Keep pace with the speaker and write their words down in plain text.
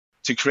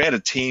to create a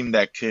team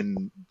that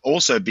can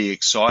also be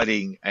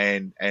exciting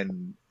and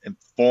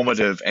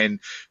informative and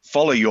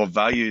follow your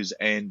values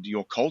and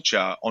your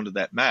culture onto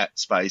that mat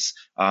space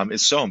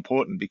is so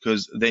important,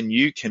 because then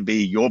you can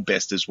be your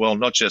best as well,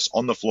 not just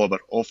on the floor,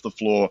 but off the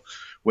floor,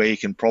 where you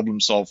can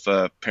problem solve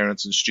for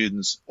parents and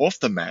students off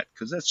the mat,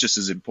 because that's just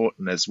as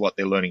important as what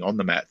they're learning on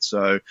the mat.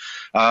 So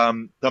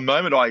the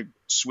moment I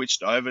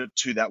switched over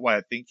to that way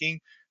of thinking,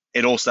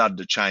 it all started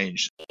to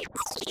change.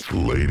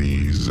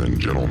 Ladies and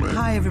gentlemen.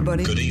 Hi,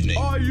 everybody. Good evening.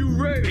 Are you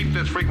ready? Keep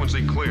this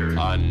frequency clear.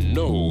 I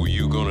know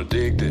you're gonna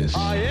dig this.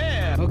 I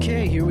am.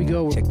 Okay, here we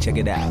go. Check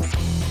it out.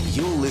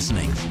 You're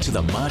listening to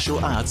the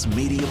Martial Arts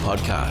Media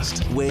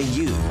Podcast, where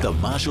you, the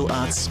martial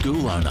arts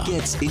school owner,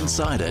 gets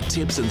insider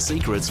tips and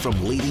secrets from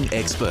leading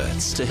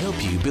experts to help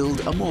you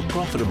build a more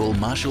profitable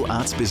martial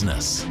arts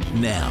business.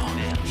 Now,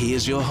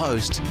 here's your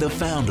host, the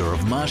founder of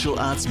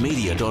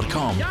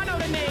martialartsmedia.com, Y'all know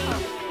the name.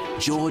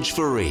 George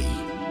Fourie.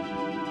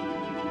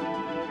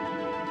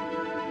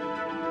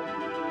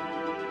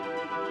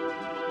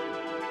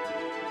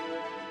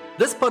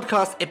 This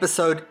podcast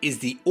episode is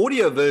the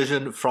audio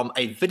version from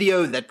a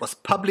video that was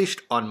published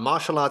on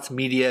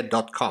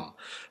martialartsmedia.com.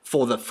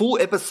 For the full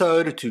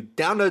episode, to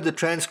download the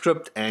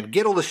transcript and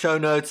get all the show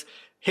notes,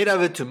 head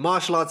over to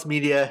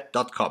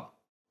martialartsmedia.com.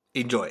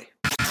 Enjoy.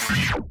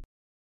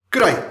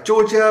 G'day,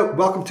 Georgia.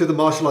 Welcome to the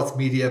Martial Arts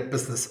Media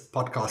Business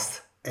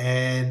Podcast.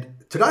 And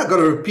today I've got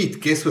a repeat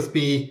guest with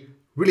me.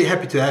 Really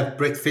happy to have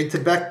Brett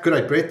Fenton back.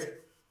 G'day, Brett.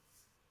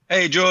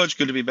 Hey, George.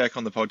 Good to be back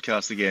on the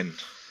podcast again.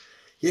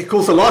 Yeah,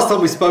 cool. So last time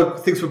we spoke,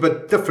 things were a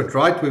bit different,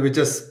 right? We were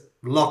just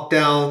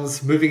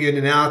lockdowns, moving in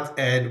and out,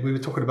 and we were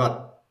talking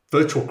about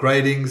virtual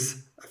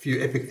gradings, a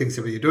few epic things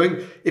that we were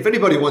doing. If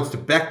anybody wants to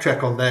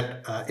backtrack on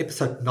that,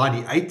 episode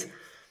 98.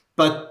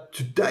 But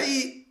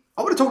today,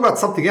 I want to talk about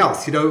something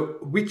else. You know,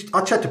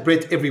 I chat to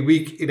Brett every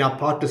week in our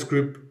partners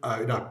group,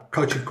 in our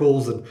coaching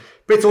calls, and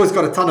Brett's always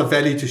got a ton of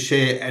value to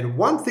share. And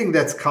one thing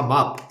that's come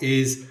up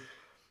is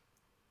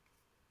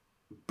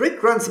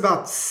Brett runs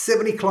about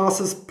 70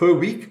 classes per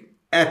week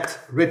at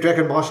Red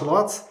Dragon Martial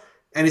Arts,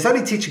 and he's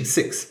only teaching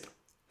 6.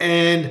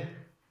 And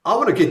I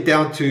want to get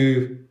down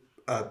to,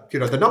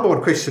 the number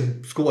one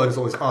question school owners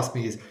always ask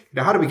me is,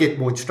 how do we get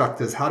more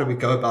instructors? How do we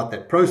go about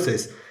that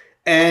process?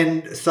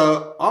 And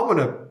so I want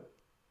to,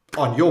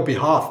 on your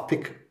behalf,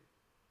 pick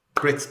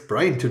Brett's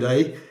brain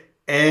today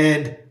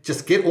and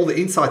just get all the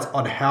insights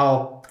on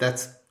how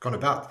that's gone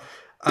about.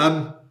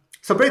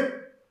 So Brett,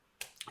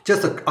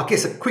 just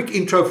a quick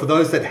intro for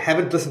those that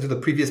haven't listened to the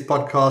previous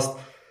podcast.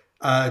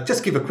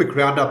 Just give a quick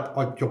roundup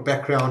on your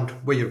background,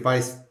 where you're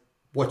based,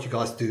 what you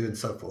guys do, and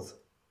so forth.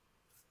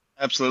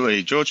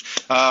 Absolutely, George.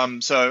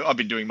 So I've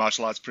been doing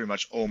martial arts pretty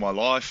much all my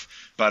life,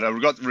 but I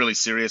got really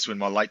serious when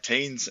my late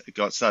teens.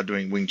 Started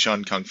doing Wing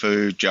Chun, Kung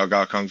Fu, Jiao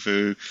Ga Kung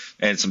Fu,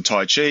 and some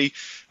Tai Chi.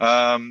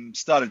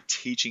 Started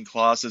teaching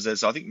classes,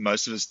 as I think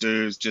most of us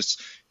do. Is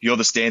just you're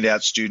the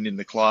standout student in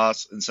the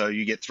class, and so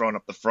you get thrown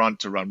up the front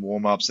to run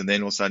warm-ups, and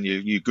then all of a sudden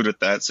you're good at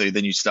that, so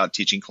then you start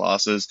teaching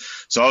classes.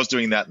 So I was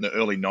doing that in the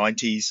early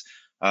 90s.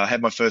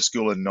 Had my first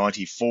school in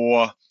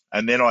 94.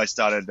 And then I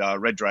started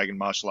Red Dragon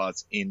Martial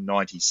Arts in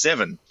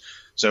 97.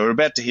 So we're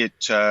about to hit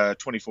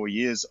 24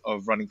 years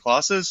of running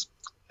classes.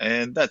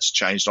 And that's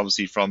changed,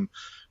 obviously, from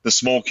the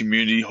small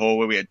community hall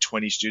where we had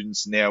 20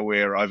 students. Now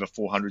we're over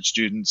 400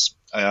 students.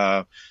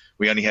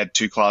 We only had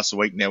 2 classes a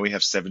week. Now we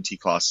have 70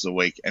 classes a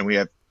week. And we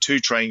have 2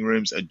 training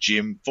rooms, a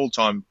gym,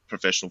 full-time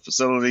professional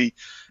facility,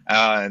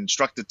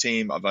 instructor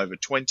team of over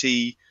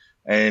 20.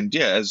 And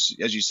yeah, as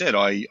you said,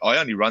 I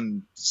only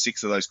run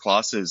 6 of those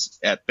classes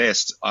at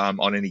best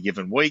on any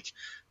given week.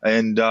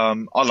 And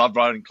I love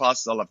running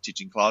classes. I love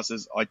teaching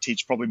classes. I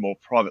teach probably more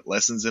private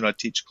lessons than I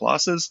teach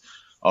classes.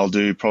 I'll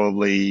do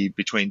probably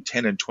between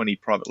 10 and 20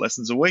 private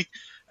lessons a week.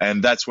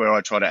 And that's where I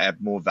try to add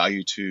more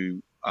value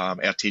to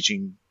our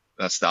teaching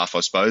staff, I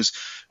suppose,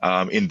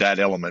 in that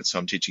element. So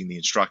I'm teaching the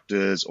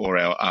instructors or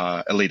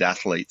our elite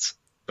athletes.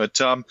 But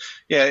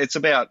it's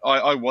about,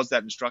 I was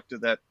that instructor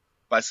that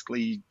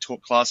basically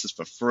taught classes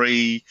for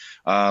free,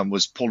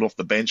 was pulled off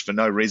the bench for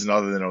no reason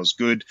other than I was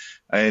good,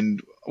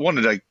 and I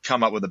wanted to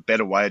come up with a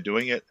better way of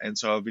doing it. And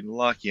so I've been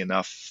lucky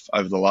enough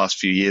over the last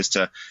few years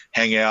to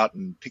hang out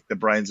and pick the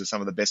brains of some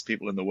of the best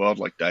people in the world,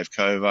 like Dave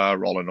Kovar,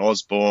 Roland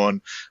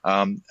Osborne,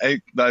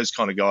 those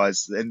kind of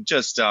guys, and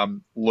just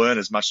learn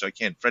as much as I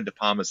can. Fred De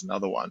Palma's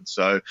another one.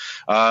 So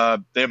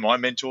they're my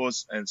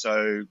mentors, and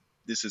so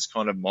this is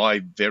kind of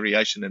my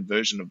variation and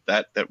version of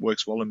that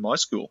works well in my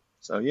school.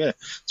 So, yeah,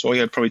 that's what we're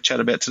going to probably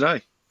chat about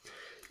today.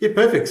 Yeah,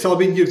 perfect. So, I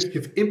mean,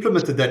 you've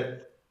implemented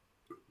that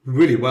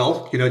really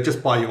well,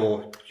 just by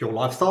your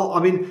lifestyle. I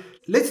mean,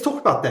 let's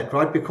talk about that,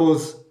 right?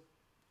 Because,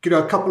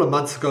 a couple of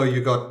months ago,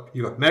 you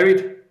got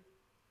married.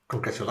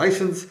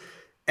 Congratulations.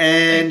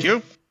 And, Thank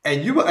you.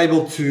 And you were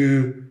able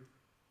to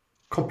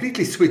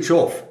completely switch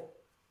off,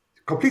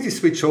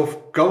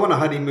 go on a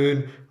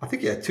honeymoon. I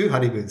think you had 2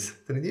 honeymoons,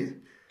 didn't you?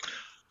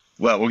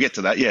 Well, we'll get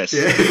to that, yes.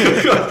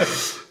 Yeah.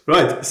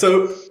 Right.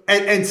 So,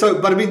 and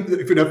so, but I mean,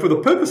 for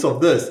the purpose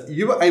of this,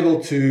 you were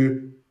able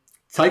to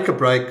take a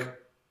break,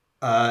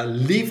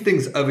 leave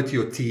things over to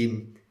your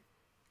team,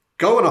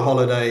 go on a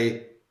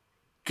holiday,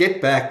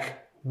 get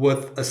back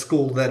with a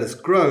school that has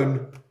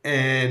grown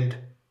and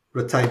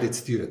retained its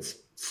students.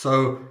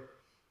 So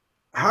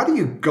how do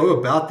you go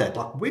about that?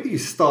 Like, where do you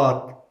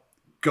start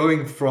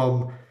going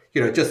from,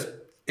 just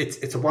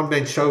it's a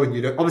one-man show,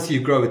 and obviously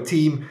you grow a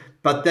team,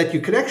 but that you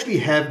can actually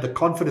have the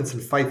confidence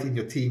and faith in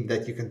your team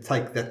that you can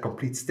take that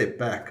complete step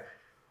back?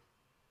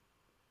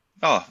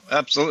 Oh,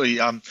 absolutely.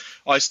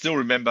 I still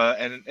remember,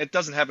 and it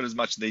doesn't happen as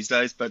much these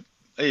days, but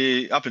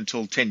up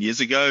until 10 years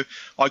ago,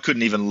 I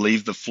couldn't even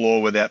leave the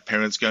floor without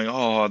parents going,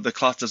 "Oh, the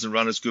class doesn't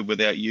run as good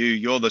without you.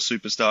 You're the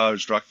superstar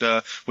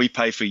instructor. We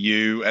pay for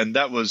you." And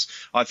that was,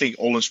 I think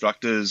all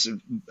instructors,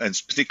 and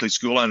particularly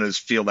school owners,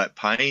 feel that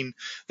pain,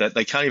 that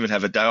they can't even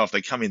have a day off.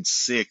 They come in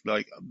sick,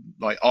 like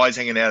eyes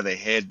hanging out of their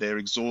head. They're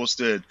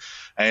exhausted.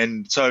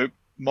 And so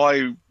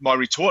my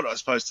retort, I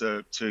suppose,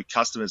 to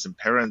customers and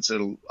parents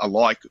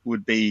alike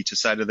would be to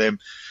say to them,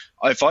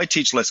 if I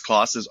teach less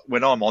classes,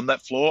 when I'm on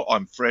that floor,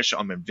 I'm fresh,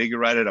 I'm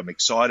invigorated, I'm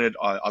excited,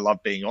 I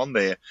love being on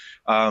there.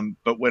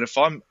 But if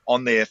I'm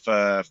on there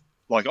for,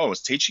 like I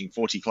was teaching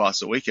 40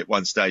 classes a week at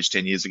one stage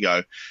 10 years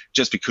ago,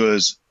 just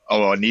because,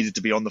 I needed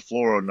to be on the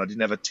floor and I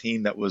didn't have a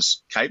team that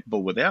was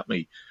capable without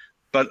me.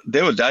 But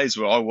there were days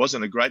where I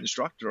wasn't a great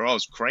instructor. I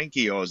was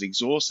cranky, I was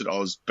exhausted, I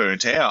was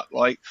burnt out.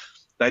 Like,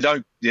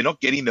 they're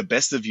not getting the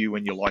best of you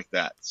when you're like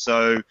that.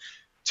 So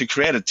to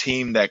create a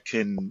team that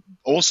can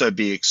also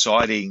be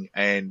exciting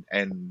and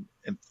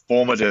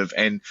informative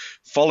and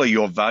follow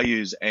your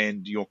values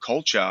and your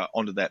culture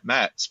onto that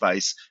mat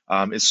space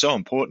is so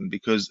important,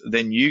 because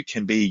then you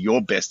can be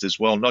your best as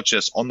well, not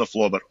just on the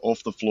floor, but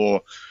off the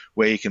floor,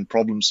 where you can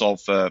problem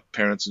solve for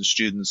parents and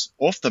students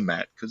off the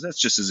mat, because that's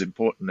just as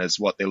important as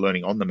what they're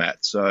learning on the mat.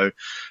 So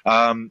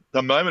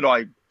the moment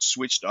I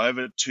switched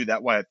over to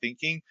that way of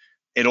thinking,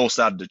 it all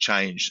started to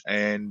change.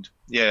 And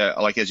yeah,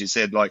 like as you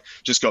said, like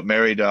just got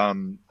married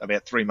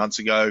about 3 months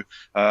ago.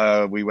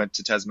 We went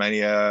to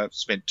Tasmania,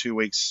 spent 2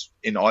 weeks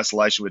in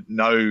isolation with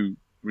no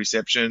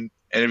reception,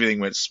 and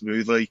everything went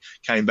smoothly.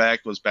 Came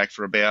back, was back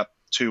for about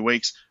 2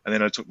 weeks, and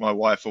then I took my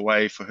wife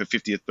away for her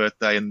 50th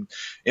birthday and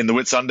in the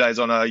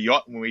Whitsundays on a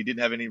yacht, and we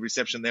didn't have any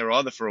reception there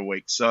either for a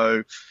week.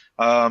 So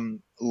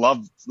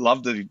loved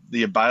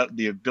the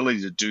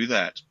ability to do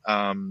that,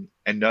 and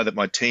know that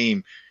my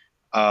team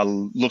are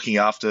looking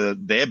after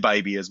their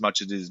baby as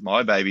much as it is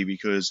my baby,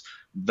 because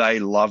they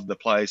love the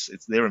place.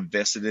 They're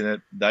invested in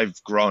it. They've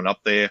grown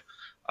up there.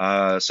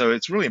 So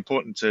it's really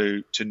important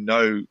to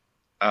know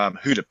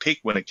who to pick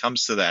when it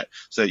comes to that,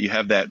 so that you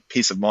have that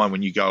peace of mind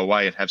when you go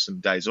away and have some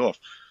days off,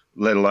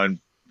 let alone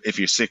if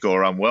you're sick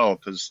or unwell.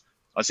 Because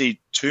I see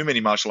too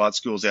many martial arts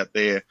schools out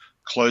there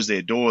close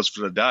their doors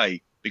for the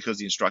day because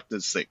the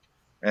instructor's sick.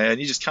 And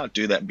you just can't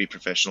do that and be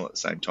professional at the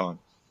same time.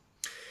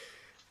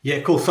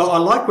 Yeah, cool. So I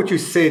like what you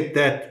said,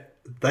 that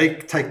they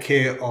take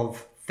care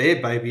of their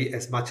baby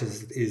as much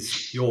as it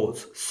is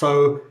yours.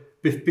 So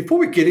before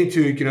we get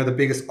into, the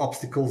biggest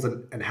obstacles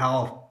and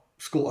how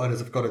school owners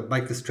have got to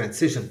make this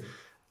transition,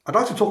 I'd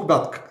like to talk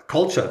about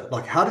culture.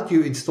 Like, how did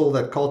you install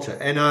that culture?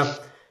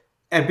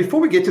 And before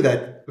we get to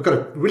that, we've got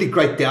a really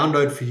great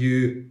download for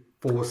you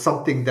for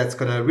something that's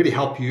going to really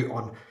help you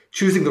on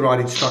choosing the right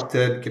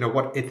instructor,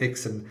 what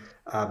ethics and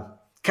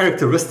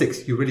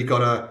characteristics you really got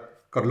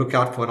to look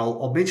out for. And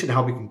I'll mention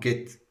how you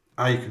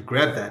can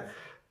grab that.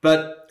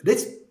 But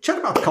let's chat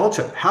about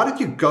culture. How did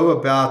you go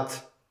about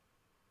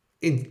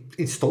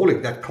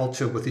installing that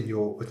culture within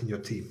your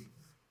team?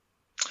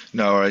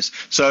 No worries.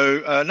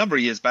 So a number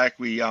of years back,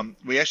 we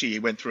actually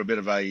went through a bit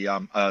of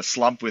a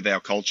slump with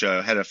our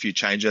culture. Had a few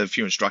changes, a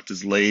few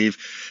instructors leave,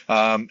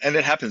 and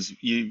it happens.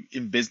 You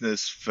in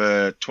business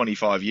for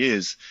 25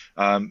 years,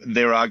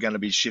 there are going to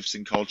be shifts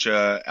in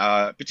culture,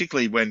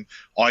 particularly when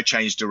I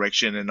change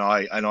direction and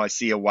I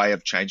see a way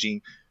of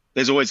changing.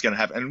 There's always going to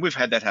happen, and we've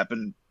had that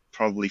happen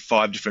probably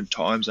 5 different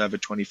times over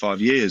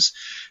 25 years,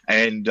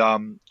 and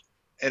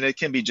it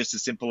can be just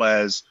as simple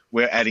as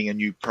we're adding a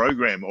new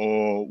program,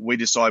 or we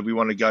decide we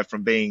want to go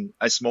from being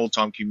a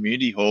small-time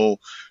community hall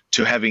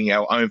to having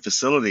our own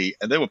facility.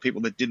 And there were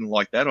people that didn't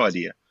like that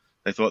idea.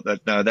 They thought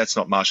that, no, that's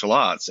not martial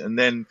arts. And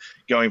then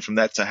going from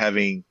that to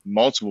having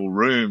multiple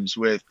rooms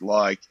with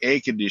like air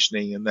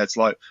conditioning, and that's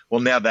like,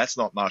 well, now that's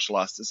not martial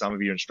arts to some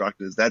of your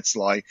instructors. That's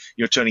like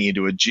you're turning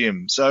into a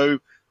gym. So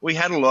we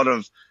had a lot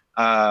of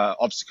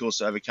obstacles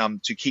to overcome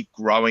to keep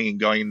growing and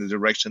going in the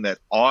direction that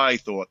I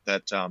thought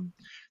that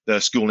the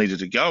school needed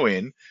to go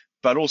in,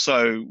 but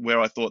also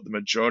where I thought the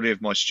majority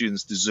of my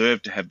students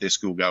deserved to have their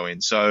school go in.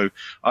 So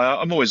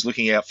I'm always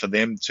looking out for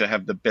them to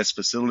have the best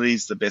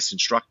facilities, the best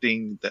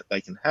instructing that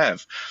they can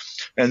have.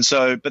 And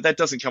so, but that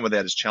doesn't come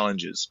without its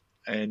challenges.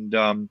 And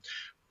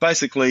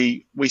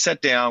basically, we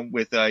sat down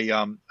with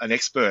an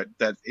expert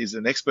that is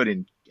an expert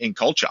in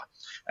culture.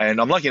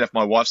 And I'm lucky enough,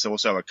 my wife's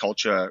also a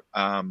culture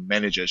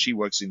manager. She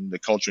works in the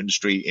culture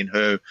industry in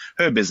her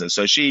business.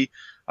 So she,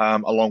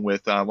 along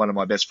with one of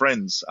my best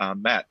friends,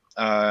 Matt,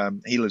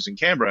 he lives in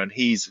Canberra, and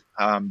he's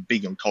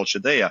big on culture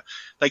there.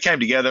 They came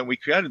together and we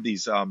created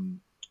these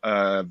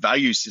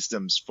value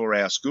systems for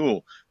our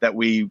school that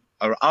we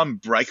are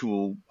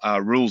unbreakable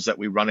rules that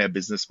we run our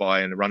business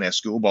by and run our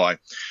school by.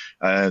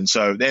 And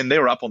so then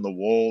they're up on the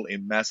wall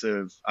in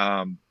massive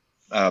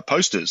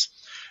posters.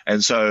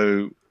 And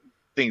so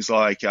things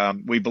like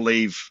we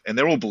believe, and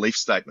they're all belief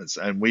statements,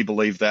 and we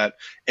believe that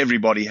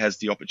everybody has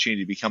the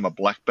opportunity to become a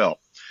black belt,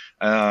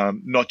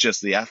 not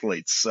just the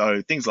athletes.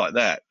 So things like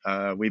that.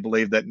 We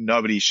believe that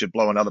nobody should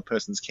blow another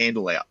person's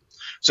candle out.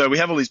 So we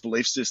have all these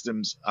belief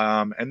systems,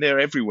 and they're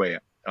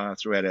everywhere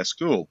throughout our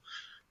school.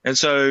 And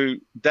so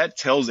that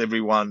tells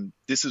everyone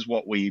this is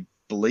what we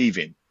believe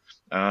in.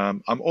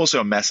 I'm also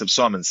a massive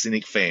Simon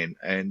Sinek fan,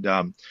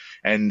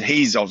 and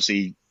he's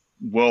obviously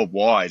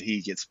worldwide.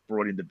 He gets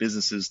brought into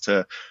businesses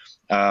to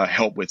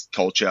help with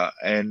culture.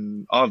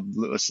 And I've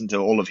listened to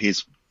all of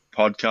his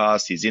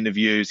podcasts, his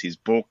interviews, his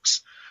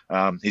books,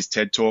 his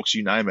TED Talks,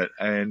 you name it.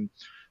 And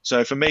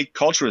so for me,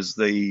 culture is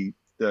the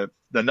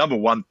number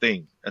one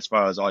thing as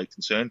far as I'm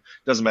concerned.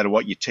 Doesn't matter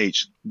what you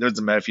teach. It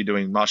doesn't matter if you're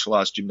doing martial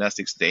arts,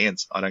 gymnastics,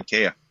 dance. I don't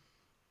care.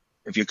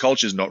 If your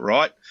culture's not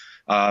right,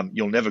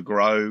 you'll never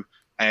grow,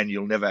 and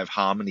you'll never have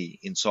harmony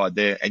inside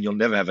there, and you'll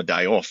never have a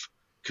day off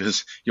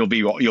because you'll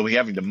be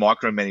having to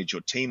micromanage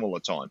your team all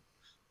the time.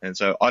 And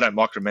so I don't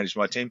micromanage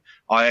my team.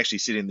 I actually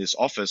sit in this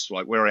office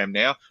like where I am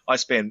now. I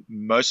spend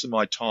most of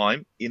my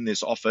time in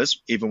this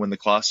office, even when the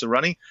classes are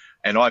running,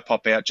 and I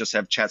pop out, just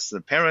have chats to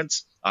the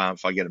parents.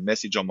 If I get a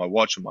message on my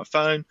watch or my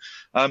phone,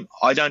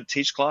 I don't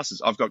teach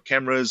classes. I've got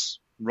cameras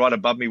right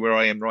above me where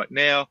I am right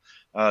now.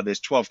 There's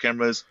 12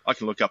 cameras. I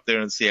can look up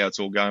there and see how it's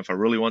all going if I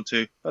really want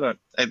to. But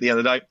at the end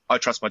of the day, I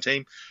trust my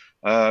team.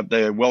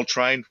 They're well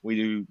trained. We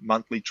do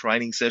monthly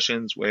training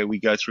sessions where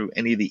we go through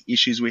any of the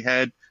issues we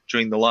had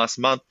during the last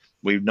month.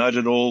 We note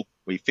it all,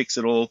 we fix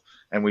it all,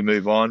 and we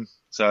move on.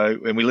 So,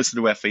 and we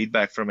listen to our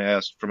feedback from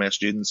our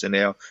students and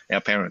our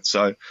parents.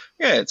 So,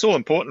 yeah, it's all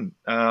important,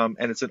 and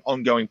it's an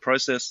ongoing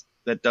process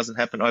that doesn't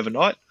happen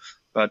overnight.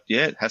 But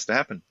yeah, it has to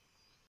happen.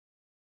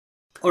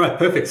 All right,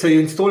 perfect. So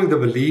you're installing the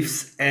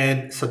beliefs,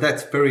 and so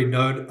that's very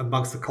known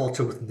amongst the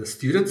culture within the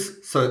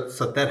students. So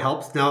that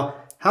helps. Now,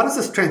 how does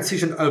this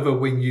transition over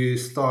when you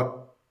start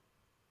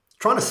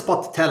trying to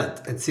spot the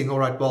talent and seeing, all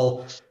right,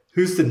 well,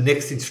 who's the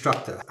next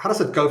instructor? How does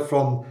it go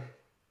from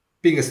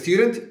being a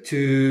student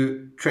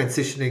to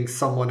transitioning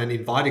someone and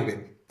inviting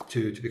them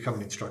to become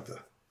an instructor?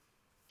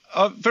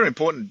 Very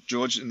important,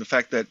 George, in the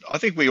fact that I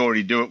think we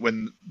already do it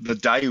when the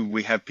day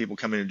we have people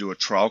come in and do a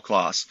trial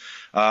class.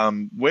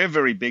 We're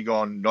very big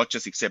on not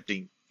just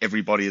accepting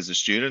everybody as a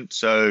student.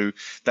 So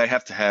they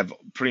have to have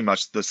pretty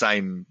much the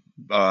same,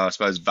 I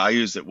suppose,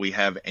 values that we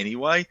have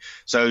anyway.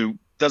 So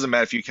doesn't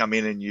matter if you come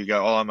in and you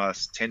go, oh, I'm a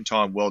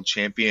 10-time world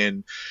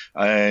champion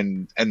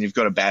and you've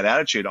got a bad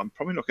attitude. I'm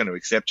probably not going to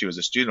accept you as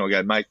a student. I'll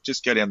go, mate,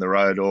 just go down the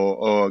road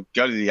or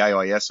go to the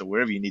AIS or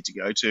wherever you need to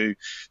go to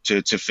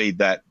feed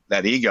that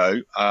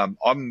ego.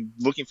 I'm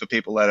looking for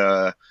people that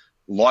are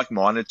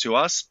like-minded to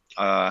us,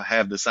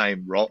 have the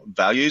same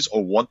values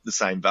or want the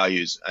same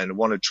values and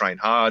want to train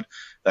hard.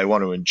 They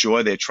want to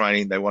enjoy their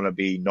training. They want to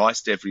be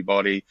nice to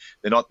everybody.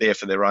 They're not there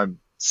for their own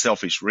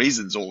selfish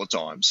reasons all the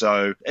time.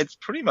 So it's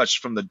pretty much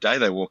from the day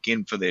they walk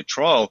in for their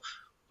trial,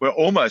 we're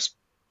almost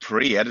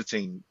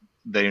pre-editing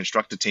the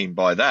instructor team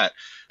by that.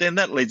 Then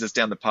that leads us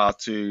down the path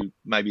to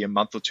maybe a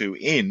month or two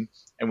in,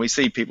 and we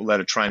see people that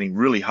are training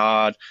really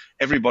hard.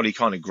 Everybody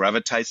kind of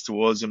gravitates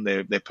towards them.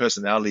 Their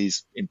personality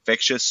is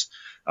infectious.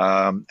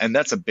 And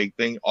that's a big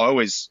thing. I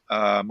always,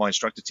 my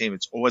instructor team,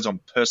 it's always on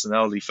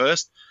personality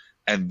first,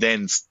 and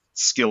then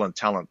skill and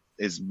talent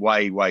is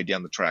way, way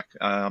down the track.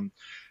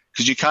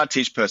 Because you can't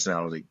teach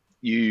personality.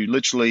 You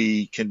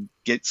literally can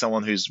get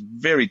someone who's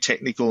very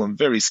technical and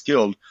very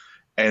skilled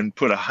and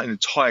put an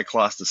entire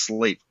class to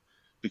sleep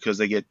because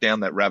they get down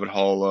that rabbit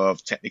hole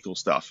of technical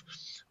stuff.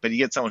 But you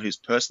get someone who's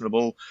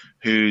personable,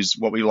 who's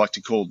what we like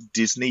to call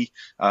Disney.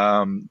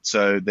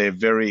 So they're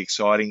very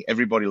exciting.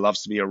 Everybody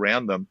loves to be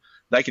around them.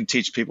 They can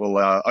teach people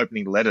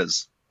opening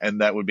letters, and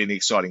that would be an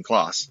exciting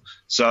class.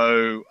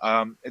 So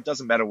it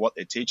doesn't matter what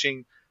they're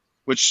teaching,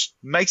 which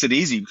makes it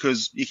easy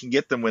because you can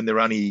get them when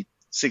they're only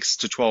 6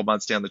 to 12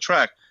 months down the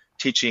track,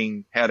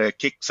 teaching how to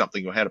kick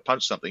something or how to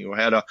punch something or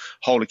how to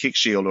hold a kick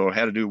shield or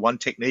how to do one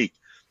technique.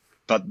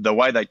 But the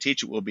way they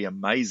teach it will be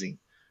amazing.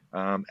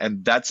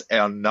 And that's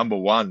our number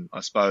one,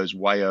 I suppose,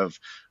 way of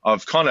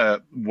kind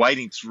of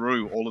wading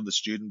through all of the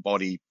student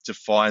body to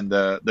find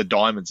the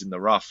diamonds in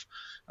the rough.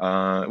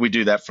 We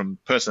do that from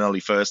personality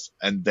first,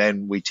 and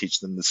then we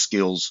teach them the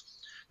skills,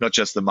 not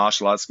just the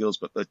martial arts skills,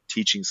 but the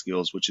teaching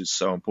skills, which is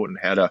so important,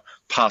 how to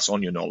pass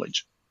on your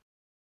knowledge.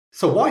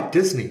 So why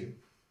Disney?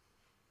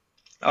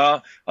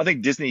 I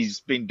think Disney's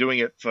been doing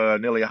it for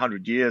nearly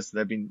 100 years.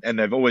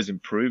 They've always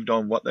improved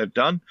on what they've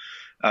done.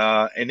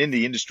 And in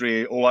the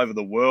industry all over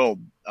the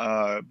world,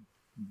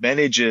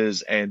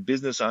 managers and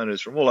business owners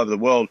from all over the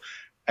world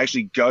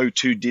actually go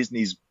to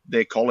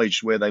their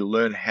college, where they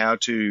learn how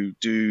to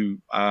do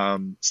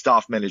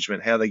staff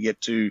management, how they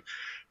get to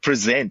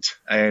present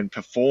and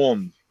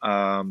perform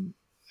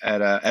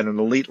at an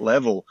elite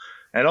level.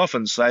 And I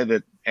often say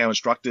that our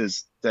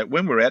instructors, that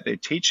when we're out there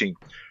teaching,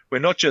 we're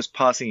not just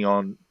passing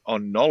on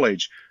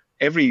knowledge.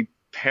 Every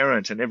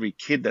parent and every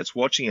kid that's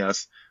watching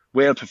us,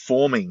 we're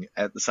performing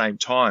at the same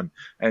time.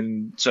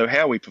 And so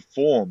how we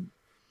perform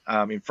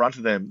in front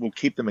of them will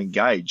keep them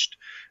engaged.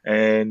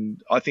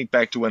 And I think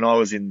back to when I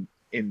was in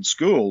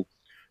school,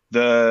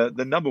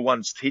 the number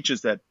one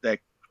teachers that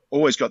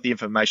always got the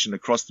information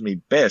across to me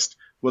best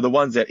were the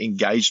ones that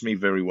engaged me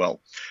very well.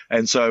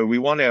 And so we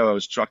want our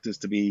instructors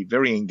to be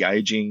very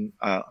engaging,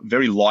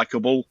 very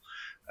likable,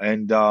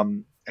 and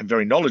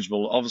very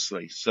knowledgeable,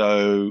 obviously.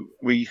 So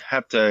we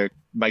have to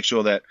make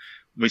sure that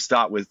we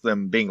start with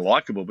them being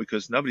likable,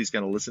 because nobody's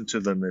going to listen to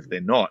them if they're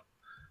not.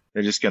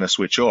 They're just going to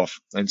switch off.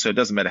 And so it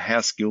doesn't matter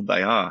how skilled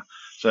they are.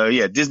 So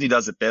yeah, Disney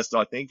does it best,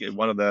 I think.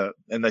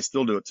 And they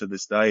still do it to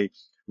this day,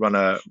 run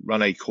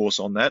a course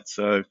on that.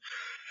 So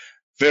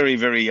very,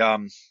 very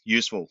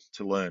useful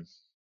to learn.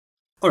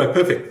 All right,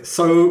 perfect.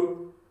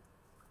 So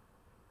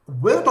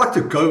where I'd like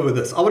to go with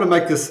this, I want to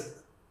make this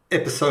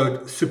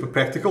episode super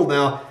practical.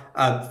 Now,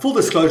 full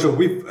disclosure,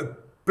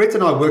 Brett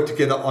and I work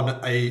together on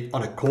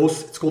a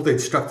course. It's called the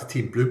Instructor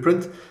Team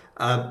Blueprint.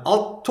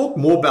 I'll talk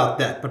more about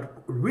that,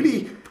 but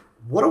really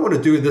what I want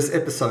to do in this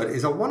episode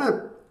is I want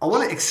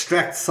to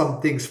extract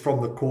some things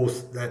from the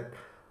course that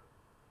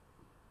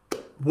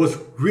was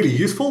really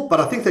useful, but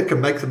I think that can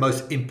make the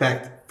most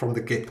impact from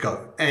the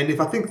get-go. And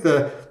if I think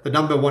the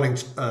number one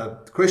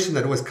question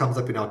that always comes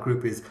up in our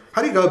group is,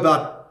 how do you go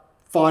about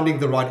finding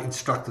the right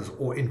instructors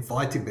or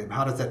inviting them?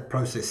 How does that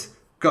process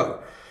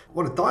go? I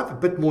want to dive a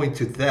bit more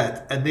into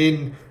that. And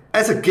then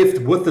as a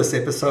gift with this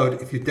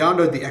episode, if you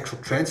download the actual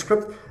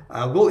transcript,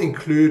 we'll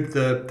include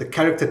the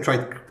character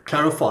trait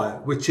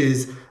clarifier, which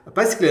is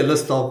basically a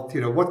list of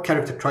what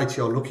character traits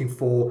you're looking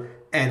for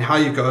and how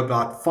you go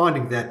about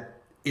finding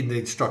that in the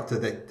instructor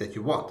that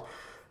you want.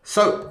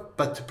 So,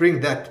 but to bring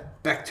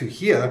that back to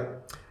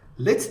here,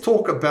 let's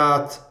talk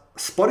about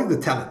spotting the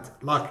talent.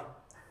 Like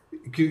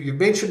you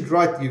mentioned,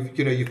 right?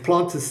 You've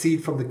planted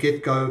seed from the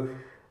get-go.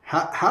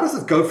 How does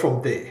it go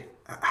from there?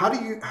 How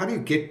do you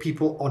get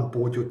people on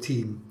board your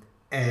team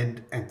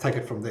and take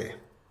it from there?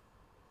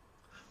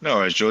 No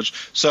worries, George.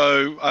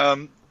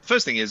 So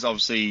first thing is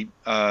obviously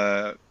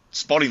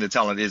spotting the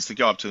talent is to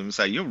go up to them and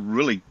say, you're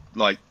really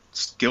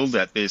skilled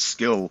at this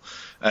skill,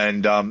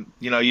 and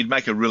you'd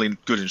make a really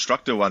good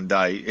instructor one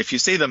day. If you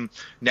see them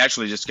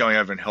naturally just going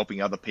over and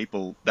helping other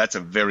people, that's a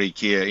very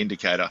key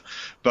indicator.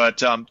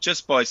 But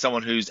just by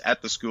someone who's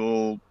at the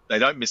school, they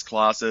don't miss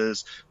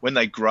classes. When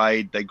they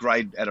grade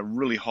at a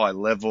really high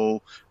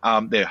level.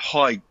 They're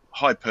high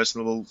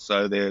personable,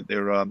 so they're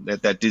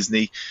that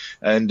Disney.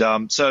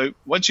 And so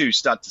once you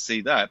start to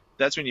see that,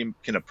 that's when you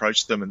can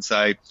approach them and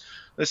say,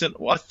 listen,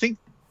 well, I think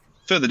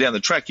further down the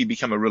track you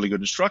become a really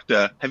good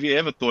instructor. Have you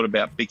ever thought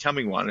about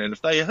becoming one? And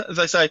if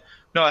they say,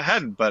 no, I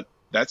hadn't, but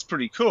that's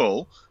pretty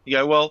cool, you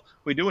go, well,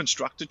 we do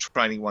instructor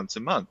training once a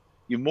month.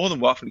 You're more than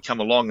welcome to come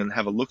along and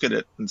have a look at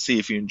it and see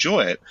if you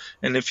enjoy it.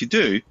 And if you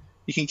do,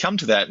 you can come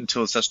to that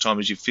until such time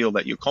as you feel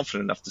that you're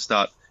confident enough to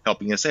start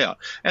helping us out.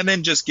 And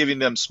then just giving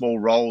them small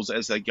roles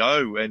as they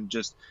go. And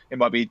just, it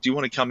might be, do you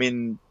want to come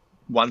in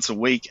once a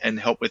week and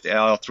help with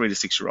our 3 to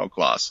 6 year old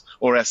class,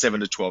 or our 7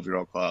 to 12 year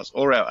old class,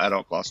 or our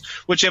adult class,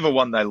 whichever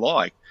one they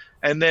like.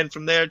 And then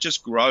from there it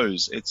just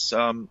grows. It's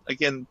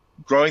again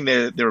growing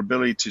their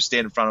ability to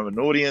stand in front of an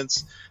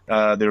audience,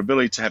 their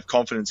ability to have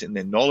confidence in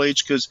their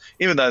knowledge, because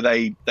even though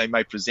they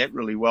may present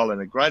really well in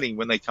a grading,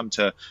 when they come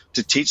to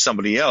teach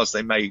somebody else,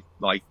 they may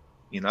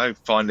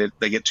find that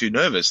they get too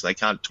nervous, they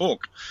can't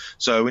talk.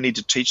 So we need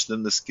to teach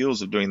them the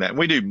skills of doing that. And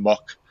we do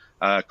mock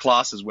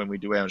classes when we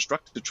do our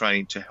instructor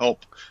training to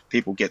help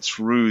people get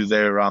through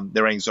their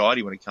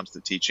anxiety when it comes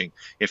to teaching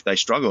if they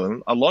struggle.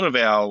 And a lot of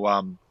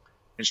our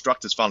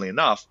instructors, funnily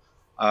enough,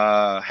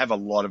 have a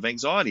lot of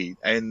anxiety,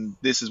 and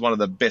this is one of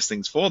the best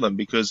things for them,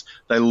 because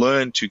they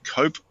learn to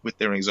cope with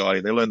their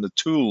anxiety. They learn the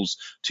tools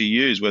to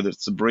use, whether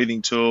it's the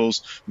breathing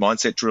tools,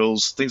 mindset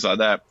drills, things like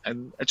that,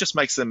 and it just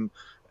makes them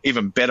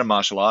even better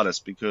martial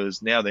artists,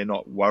 because now they're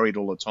not worried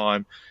all the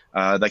time.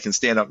 They can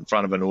stand up in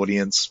front of an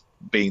audience,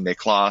 being their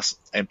class,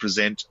 and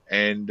present,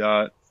 and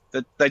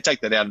they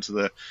take that out into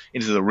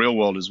the real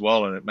world as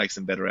well, and it makes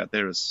them better out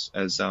there as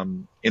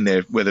in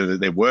their, whether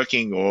they're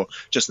working or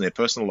just in their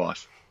personal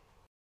life.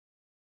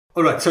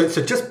 All right, so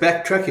just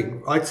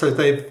backtracking, right? So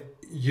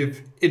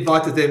you've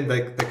invited them,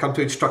 they come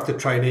to instructor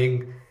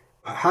training.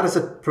 How does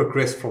it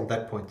progress from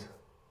that point?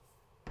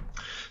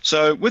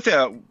 So with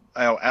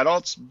our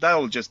adults,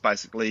 they'll just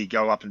basically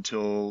go up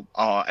until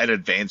an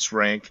advanced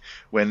rank.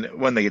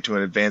 When they get to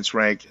an advanced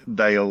rank,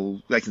 they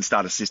can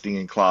start assisting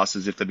in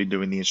classes if they've been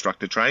doing the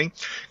instructor training,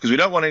 because we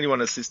don't want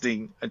anyone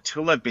assisting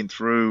until they've been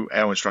through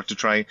our instructor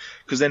training,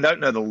 because they don't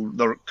know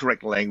the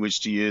correct language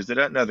to use. They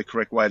don't know the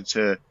correct way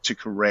to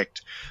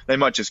correct. They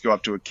might just go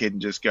up to a kid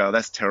and just go,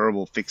 that's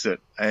terrible, fix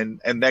it. And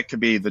that could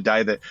be the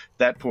day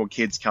that poor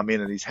kid's come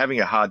in and he's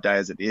having a hard day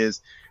as it is,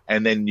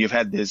 and then you've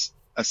had this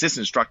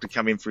assistant instructor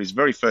come in for his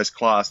very first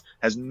class,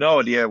 has no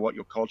idea what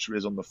your culture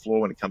is on the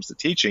floor when it comes to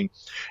teaching,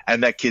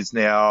 and that kid's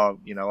now,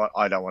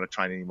 I don't want to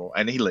train anymore,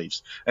 and he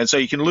leaves. And so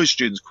you can lose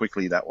students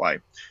quickly that way.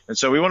 And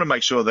so we want to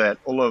make sure that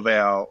all of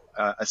our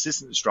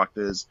assistant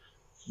instructors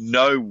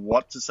know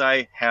what to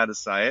say, how to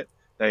say it.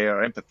 They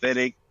are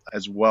empathetic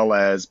as well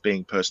as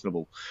being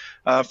personable.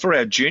 For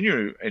our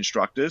junior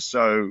instructors,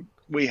 so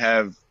we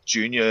have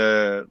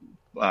junior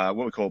what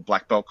we call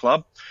black belt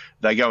club.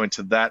 They go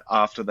into that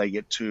after they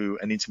get to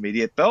an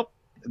intermediate belt.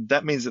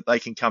 That means that they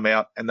can come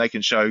out and they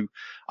can show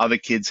other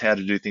kids how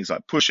to do things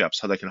like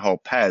push-ups, how they can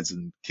hold pads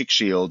and kick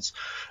shields.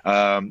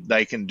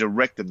 They can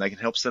direct them. They can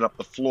help set up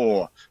the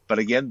floor. But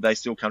again, they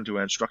still come to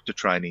our instructor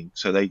training.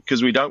 So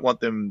because we don't want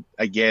them,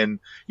 again,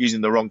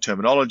 using the wrong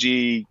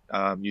terminology,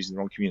 using the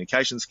wrong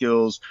communication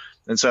skills.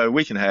 And so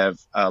we can have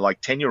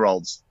like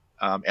 10-year-olds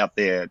out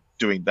there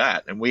doing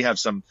that. And we have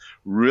some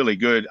really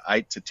good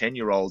 8 to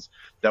 10-year-olds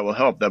that will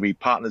help. They'll be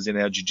partners in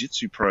our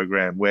jiu-jitsu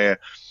program, where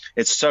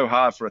it's so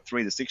hard for a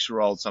 3 to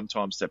 6-year-old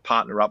sometimes to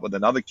partner up with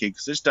another kid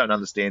because they just don't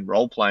understand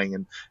role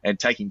playing and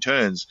taking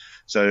turns.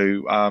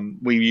 So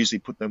we usually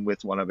put them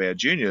with one of our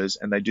juniors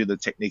and they do the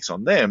techniques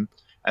on them.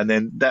 And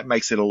then that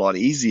makes it a lot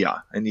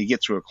easier and you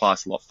get through a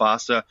class a lot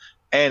faster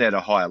and at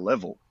a higher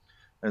level.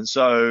 And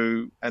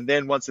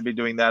then once they've been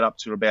doing that up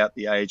to about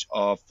the age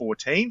of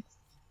 14,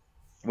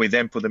 we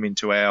then put them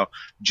into our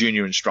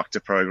junior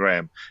instructor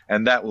program.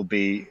 And that will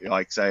be,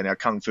 like, say, in our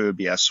Kung Fu, it'd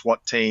be our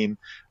SWAT team.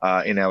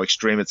 In our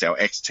Extreme, it's our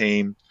X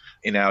team.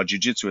 In our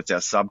Jiu-Jitsu, it's our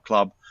sub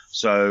club.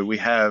 So we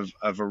have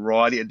a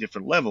variety of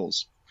different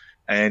levels.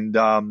 And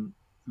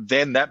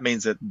then that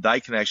means that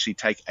they can actually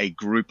take a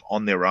group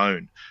on their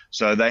own.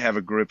 So they have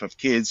a group of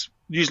kids.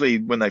 Usually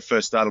when they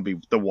first start, it'll be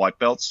the white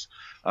belts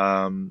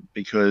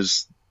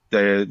because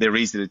they're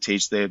easy to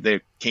teach.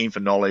 They're keen for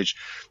knowledge.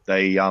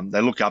 They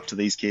look up to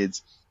these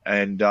kids.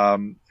 And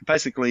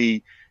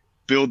basically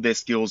build their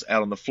skills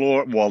out on the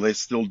floor while they're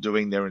still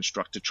doing their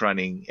instructor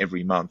training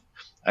every month.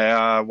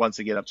 Once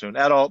they get up to an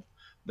adult,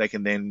 they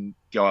can then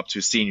go up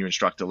to senior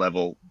instructor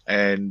level.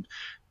 And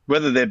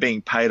whether they're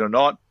being paid or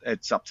not,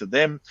 it's up to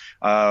them.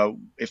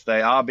 If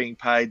they are being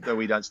paid, though,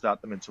 we don't start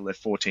them until they're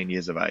 14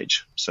 years of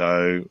age.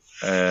 So,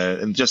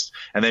 and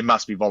they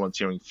must be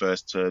volunteering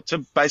first to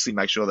basically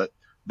make sure that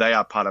they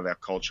are part of our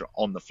culture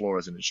on the floor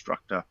as an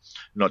instructor,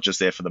 not just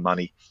there for the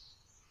money.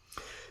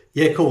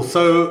 Yeah, cool.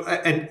 So,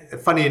 and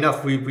funny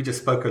enough, we just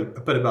spoke a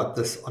bit about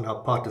this on our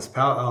Partners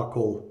Power Hour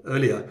call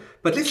earlier.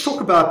 But let's talk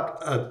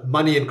about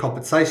money and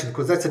compensation,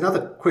 because that's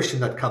another question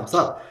that comes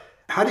up.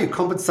 How do you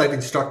compensate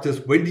instructors?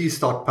 When do you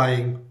start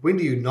paying? When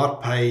do you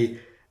not pay?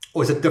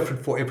 Or is it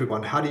different for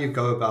everyone? How do you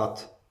go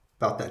about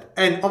that?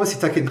 And obviously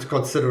take into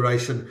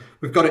consideration,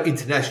 we've got an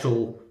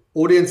international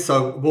audience,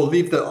 so we'll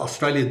leave the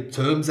Australian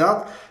terms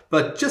out,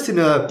 but just in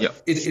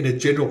a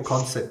general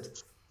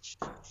concept.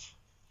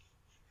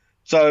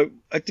 So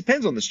it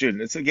depends on the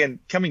student. It's, again,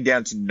 coming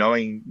down to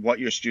knowing what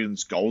your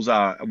students' goals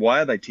are. Why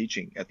are they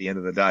teaching at the end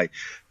of the day?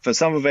 For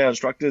some of our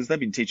instructors, they've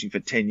been teaching for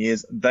 10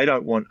 years. They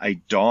don't want a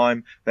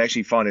dime. They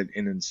actually find it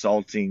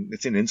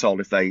it's an insult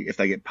if they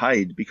get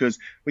paid, because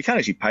we can't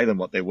actually pay them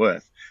what they're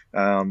worth.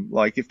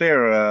 Like if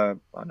they're,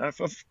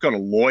 if I've got a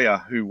lawyer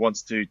who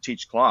wants to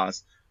teach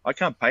class, I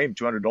can't pay him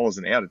 $200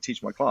 an hour to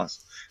teach my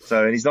class.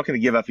 So, and he's not going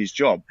to give up his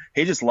job.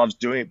 He just loves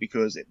doing it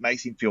because it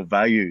makes him feel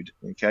valued.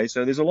 Okay.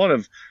 So there's a lot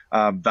of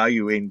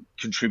value in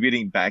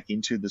contributing back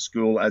into the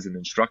school as an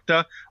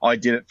instructor. I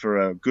did it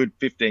for a good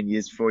 15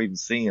 years before even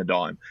seeing a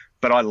dime,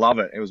 but I love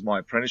it. It was my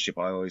apprenticeship,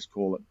 I always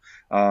call it,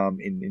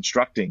 in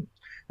instructing.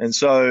 And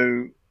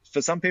so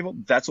for some people,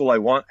 that's all they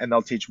want, and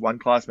they'll teach one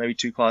class, maybe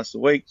 2 classes a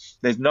week.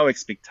 There's no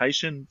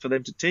expectation for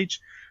them to teach,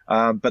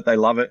 but they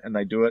love it and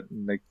they do it,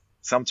 and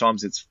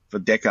sometimes it's for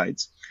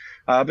decades.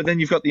 But then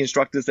you've got the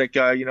instructors that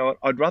go, you know what,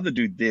 I'd rather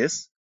do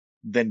this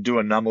than do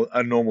a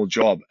normal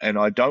job. And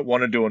I don't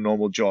want to do a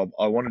normal job.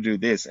 I want to do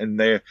this. And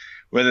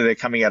whether they're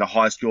coming out of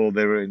high school,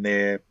 they're in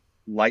their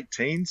late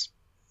teens,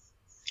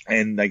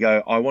 and they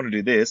go, I want to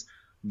do this.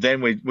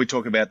 Then we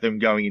talk about them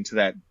going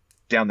into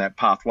down that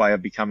pathway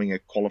of becoming a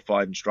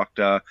qualified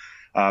instructor,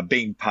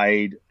 being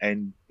paid.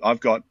 And I've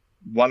got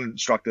one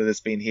instructor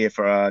that's been here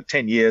for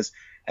 10 years,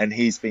 and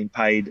he's been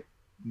paid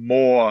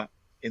more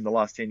in the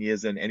last 10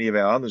 years than any of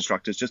our other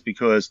instructors, just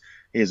because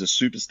he is a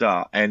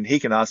superstar, and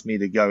he can ask me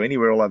to go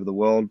anywhere all over the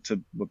world,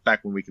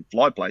 back when we could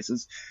fly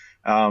places.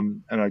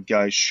 And I'd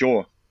go,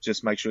 sure,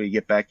 just make sure you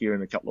get back here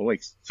in a couple of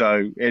weeks.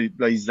 So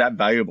he's that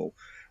valuable.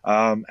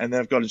 And then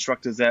I've got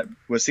instructors that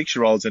were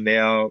 6-year-olds and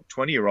now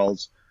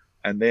 20-year-olds,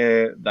 and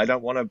they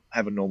don't want to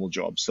have a normal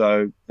job.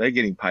 So they're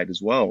getting paid as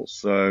well.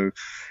 So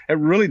it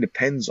really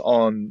depends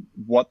on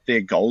what their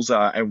goals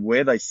are and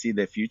where they see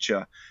their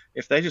future.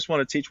 If they just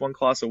want to teach 1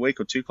 class a week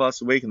or 2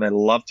 classes a week and they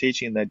love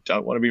teaching and they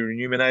don't want to be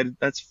remunerated,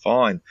 that's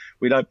fine.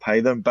 We don't pay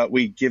them, but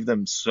we give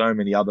them so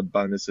many other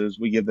bonuses.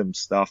 We give them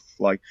stuff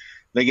like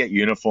they get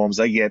uniforms,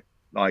 they get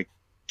like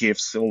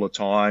gifts all the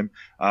time.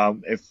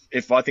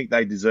 If I think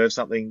they deserve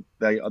something,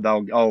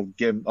 I'll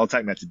take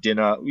them out to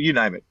dinner, you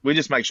name it. We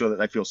just make sure that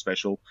they feel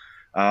special.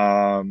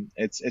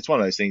 It's one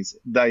of those things.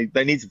 They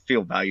need to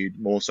feel valued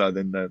more so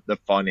than the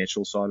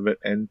financial side of it,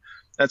 and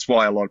that's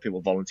why a lot of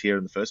people volunteer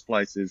in the first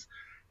place.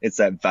 It's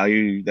that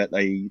value that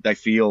they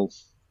feel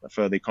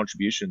for their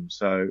contribution.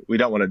 So we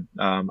don't want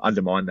to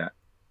undermine that.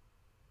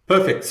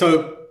 Perfect.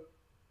 So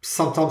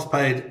sometimes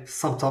paid,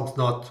 sometimes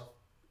not.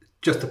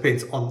 Just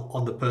depends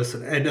on the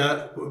person. And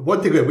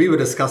one thing that we were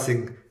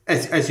discussing,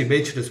 as you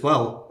mentioned as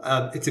well,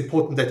 it's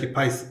important that you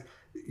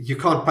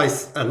can't pay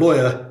a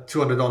lawyer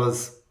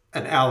 $200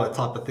 an hour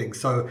type of thing.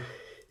 So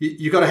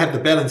you got to have the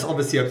balance.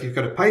 Obviously, if you're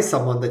going to pay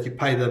someone, that you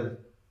pay them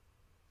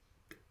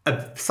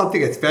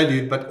something that's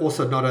valued, but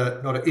also not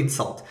an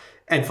insult.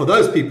 And for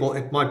those people,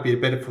 it might be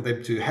better for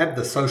them to have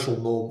the social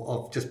norm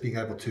of just being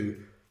able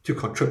to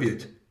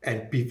contribute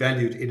and be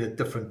valued in a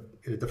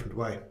different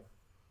way.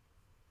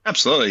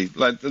 Absolutely.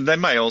 Like, they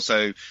may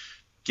also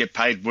get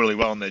paid really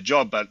well on their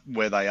job, but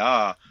where they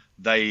are,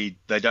 they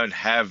don't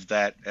have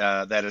that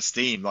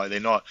esteem. Like they're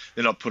not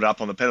put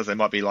up on the pedestal. They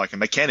might be like a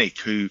mechanic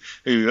who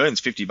earns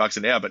 $50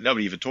 an hour, but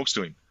nobody even talks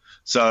to him.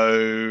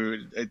 So,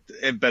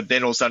 but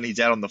then all of a sudden he's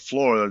out on the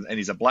floor and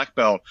he's a black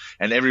belt,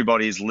 and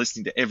everybody is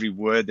listening to every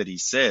word that he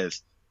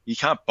says. You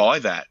can't buy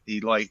that.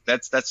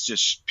 That's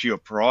just pure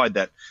pride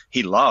that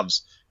he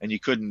loves, and you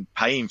couldn't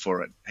pay him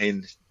for it.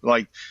 And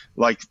like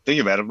think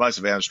about it. Most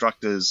of our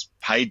instructors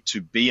paid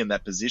to be in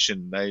that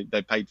position.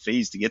 They paid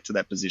fees to get to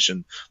that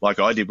position, like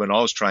I did when I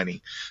was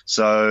training.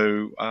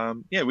 So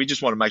we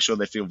just want to make sure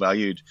they feel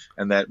valued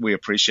and that we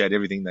appreciate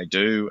everything they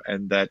do,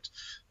 and that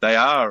they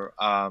are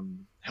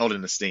held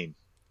in esteem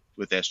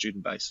with our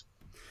student base.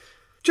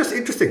 Just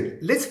interesting.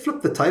 Let's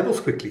flip the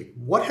tables quickly.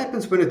 What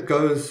happens when it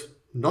goes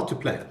not to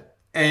plan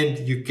and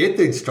you get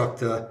the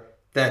instructor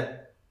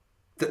that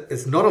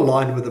is not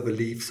aligned with the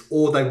beliefs,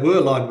 or they were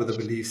aligned with the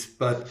beliefs,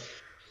 but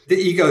the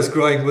ego is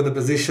growing with the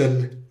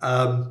position,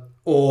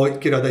 or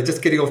they're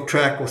just getting off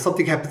track, or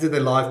something happens in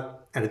their life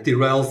and it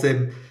derails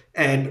them,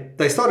 and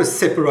they start to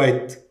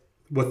separate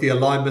with the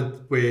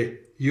alignment where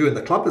you and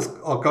the club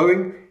are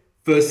going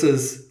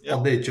versus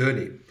on their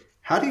journey.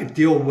 How do you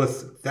deal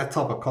with that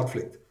type of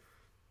conflict?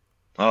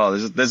 Oh,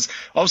 there's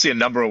obviously a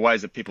number of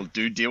ways that people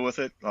do deal with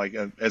it. Like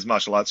as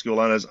martial arts school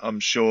owners, I'm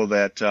sure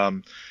that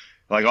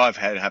like I've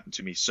had it happen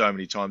to me so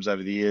many times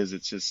over the years.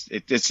 It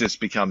just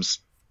becomes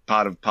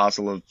part of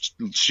parcel of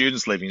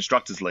students leaving,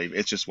 instructors leave.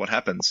 It's just what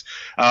happens.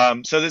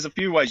 So there's a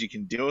few ways you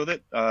can deal with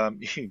it.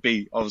 You can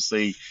be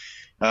obviously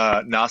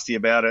nasty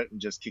about it and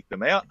just kick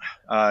them out.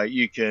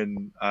 You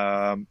can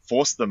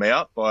force them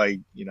out by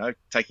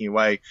taking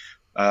away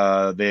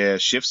their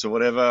shifts or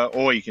whatever,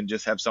 or you can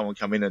just have someone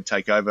come in and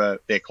take over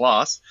their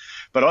class.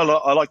 But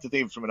I like to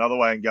think from another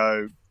way and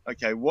go,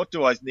 okay, what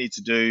do I need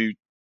to do?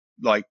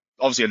 Like,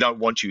 obviously I don't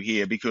want you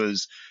here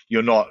because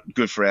you're not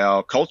good for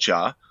our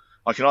culture.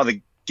 I can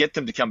either get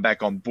them to come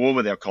back on board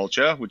with our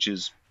culture, which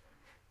is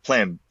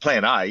plan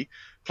A.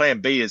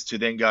 Plan B is to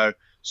then go,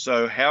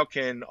 so how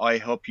can I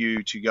help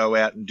you to go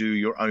out and do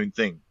your own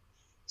thing?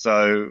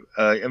 So,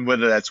 and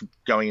whether that's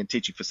going and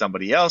teaching for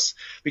somebody else,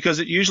 because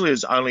it usually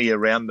is only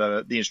around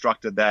the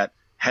instructor that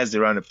has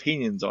their own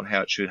opinions on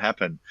how it should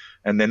happen,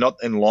 and they're not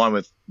in line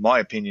with my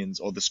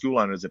opinions or the school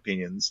owner's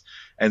opinions.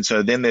 And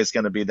so then there's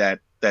going to be that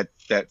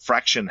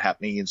fraction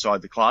happening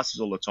inside the classes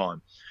all the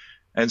time.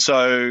 And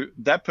so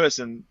that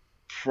person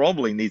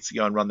probably needs to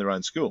go and run their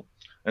own school.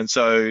 And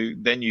so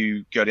then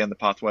you go down the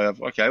pathway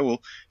of, okay,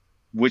 well,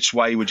 which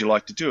way would you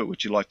like to do it?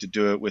 Would you like to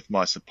do it with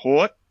my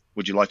support?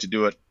 Would you like to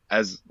do it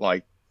as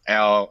like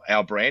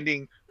our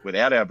branding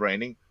without our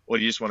branding, or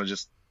do you just want to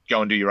just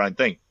go and do your own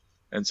thing?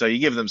 And so you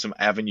give them some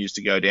avenues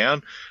to go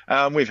down.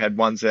 We've had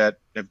ones that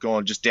have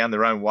gone just down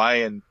their own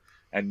way and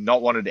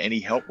not wanted any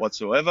help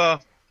whatsoever.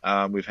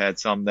 We've had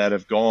some that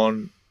have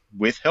gone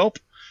with help.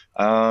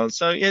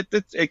 So yeah,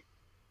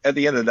 at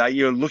the end of the day,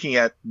 you're looking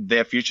at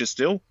their future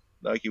still,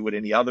 like you would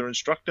any other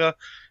instructor.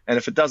 And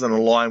if it doesn't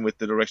align with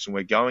the direction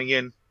we're going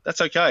in,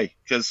 that's okay,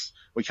 because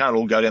we can't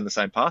all go down the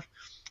same path.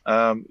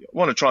 I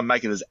want to try and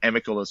make it as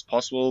amicable as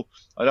possible.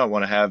 I don't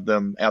want to have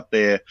them out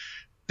there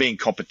being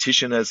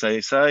competition, as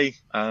they say.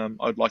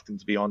 I'd like them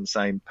to be on the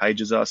same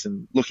page as us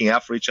and looking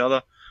out for each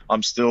other.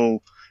 I'm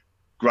still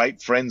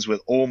great friends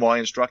with all my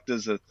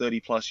instructors of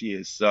 30 plus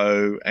years.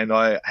 So, and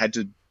I had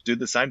to do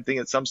the same thing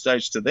at some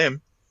stage to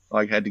them.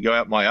 I had to go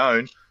out my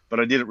own, but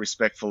I did it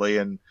respectfully,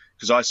 and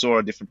because I saw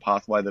a different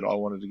pathway that I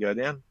wanted to go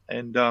down,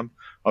 and I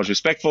was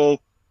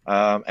respectful.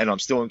 And I'm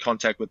still in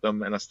contact with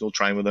them, and I still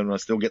train with them, and I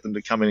still get them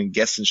to come in and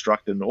guest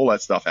instruct, and all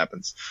that stuff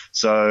happens.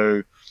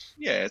 So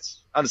yeah,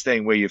 it's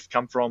understanding where you've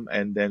come from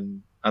and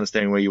then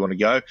understanding where you want to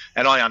go.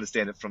 And I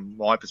understand it from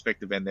my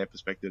perspective and their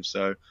perspective.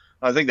 So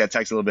I think that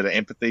takes a little bit of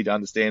empathy to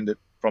understand it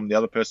from the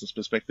other person's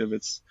perspective.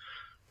 It's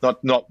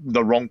not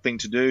the wrong thing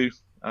to do.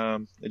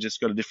 They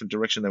just got a different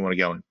direction they want to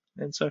go in.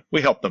 And so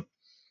we help them.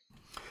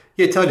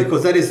 Yeah, totally.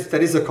 Because that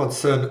is a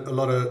concern a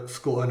lot of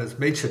school owners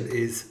mention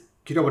is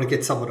you don't want to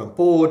get someone on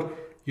board.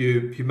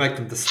 You make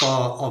them the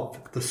star of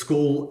the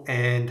school,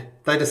 and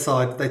they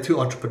decide they're too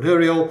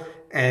entrepreneurial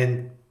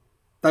and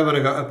they want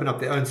to go open up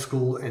their own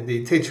school, and the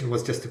intention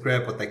was just to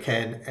grab what they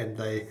can and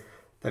they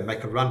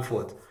make a run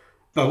for it.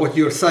 But what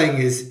you're saying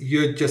is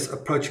you're just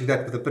approaching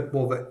that with a bit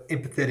more of an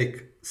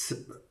empathetic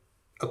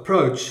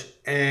approach,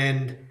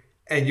 and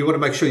you want to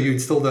make sure you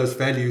instill those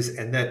values,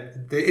 and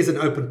that there is an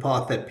open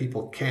path that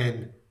people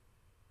can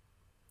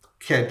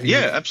lead.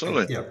 Yeah,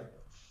 absolutely. Yeah.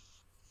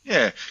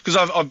 Yeah, because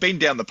I've been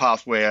down the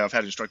path where I've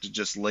had instructors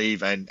just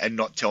leave and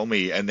not tell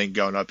me, and then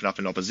go and open up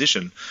an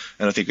opposition.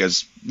 And I think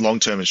as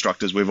long-term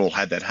instructors, we've all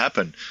had that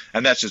happen,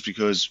 and that's just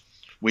because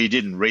we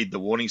didn't read the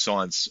warning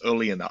signs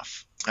early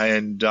enough.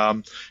 And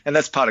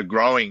that's part of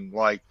growing.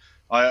 Like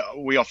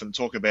we often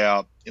talk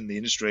about in the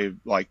industry,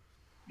 like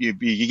you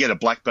get a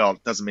black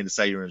belt doesn't mean to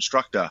say you're an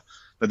instructor,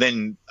 but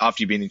then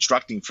after you've been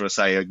instructing for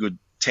say a good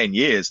 10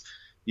 years,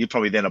 you're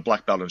probably then a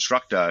black belt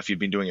instructor if you've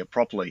been doing it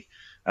properly.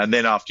 And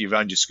then after you've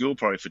owned your school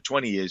probably for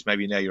 20 years,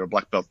 maybe now you're a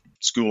black belt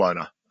school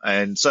owner.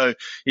 And so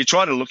you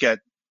try to look at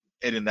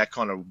it in that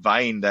kind of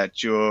vein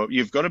that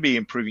you've got to be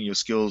improving your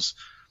skills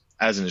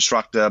as an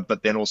instructor,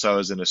 but then also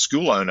as a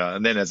school owner,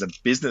 and then as a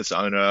business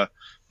owner.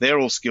 They're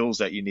all skills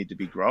that you need to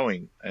be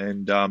growing.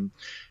 And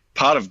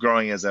part of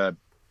growing as a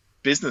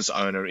business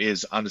owner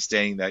is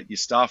understanding that your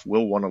staff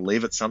will want to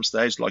leave at some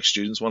stage, like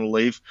students want to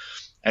leave,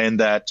 and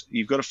that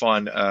you've got to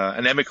find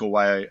an amicable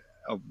way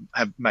of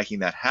making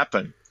that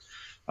happen.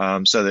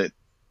 So that,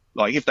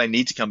 like, if they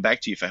need to come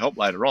back to you for help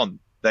later on,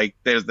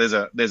 there's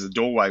a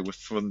doorway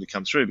for them to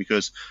come through.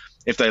 Because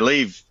if they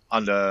leave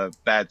under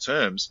bad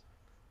terms,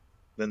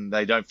 then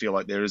they don't feel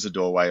like there is a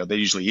doorway, or there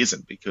usually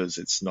isn't, because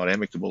it's not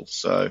amicable.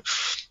 So,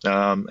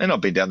 and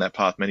I've been down that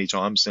path many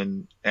times,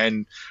 and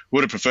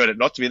would have preferred it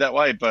not to be that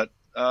way, but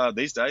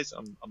these days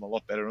I'm a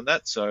lot better on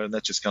that. So, and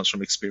that just comes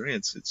from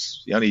experience.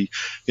 It's the only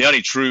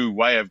true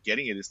way of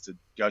getting it is to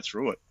go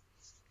through it.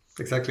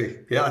 Exactly.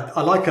 Yeah,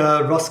 I like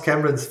Ross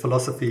Cameron's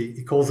philosophy.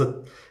 He calls it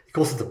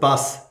the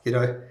bus. You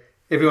know,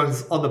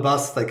 everyone's on the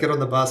bus. They get on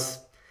the bus,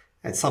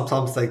 and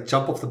sometimes they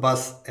jump off the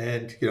bus,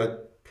 and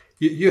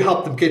you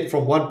help them get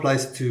from one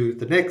place to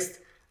the next,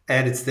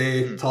 and it's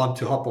their time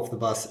to hop off the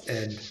bus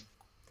and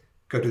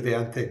go do their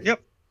own thing.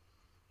 Yep.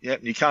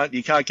 You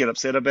can't get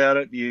upset about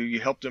it.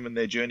 You helped them in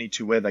their journey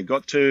to where they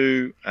got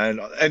to,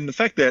 and the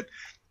fact that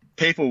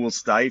people will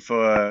stay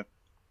for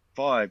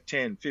 5,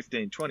 10,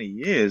 15, 20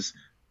 years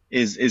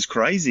is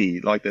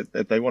crazy. Like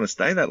that they want to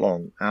stay that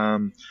long.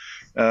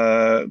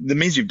 That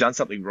means you've done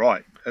something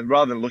right. And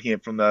rather than looking at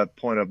it from the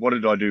point of what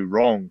did I do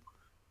wrong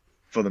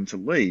for them to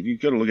leave, you've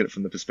got to look at it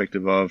from the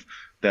perspective of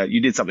that you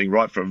did something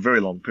right for a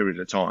very long period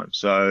of time.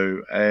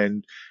 So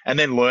and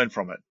then learn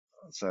from it.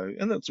 So,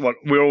 and that's what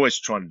we're always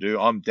trying to do.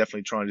 I'm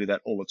definitely trying to do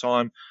that all the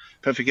time.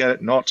 Perfect at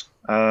it, not,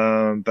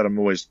 but I'm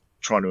always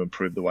trying to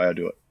improve the way I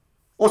do it.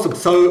 Awesome.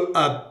 So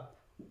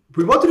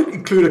we wanted to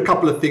include a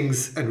couple of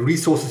things and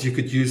resources you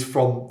could use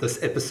from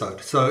this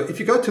episode. So if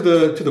you go to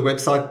the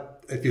website,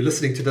 if you're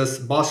listening to this,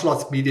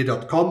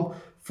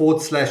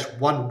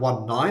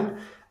 martialartsmedia.com/119,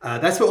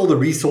 that's where all the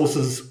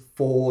resources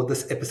for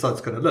this episode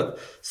is going to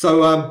live.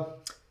 So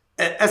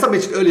as I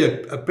mentioned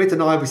earlier, Brett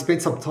and I, we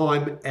spent some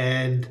time,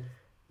 and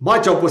my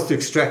job was to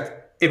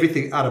extract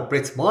everything out of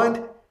Brett's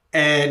mind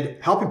and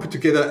help him put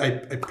together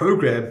a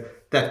program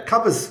that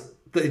covers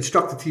the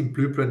instructor team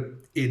blueprint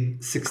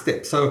in 6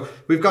 steps. So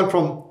we've gone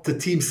from the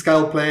team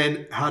scale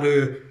plan, how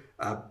to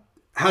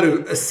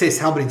assess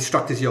how many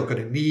instructors you're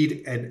going to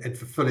need and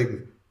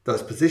fulfilling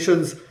those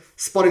positions,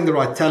 spotting the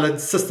right talent,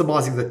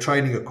 systemizing the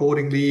training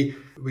accordingly.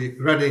 We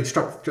ran an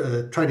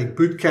instructor training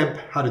boot camp,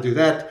 how to do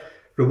that,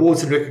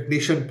 rewards and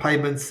recognition,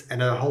 payments,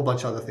 and a whole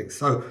bunch of other things.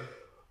 So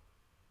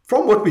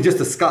from what we just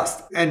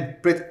discussed, and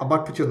Brett, I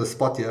might put you on the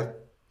spot here.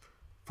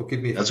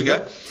 Forgive me. That's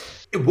okay.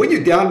 When you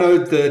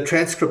download the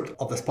transcript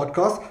of this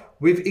podcast,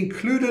 we've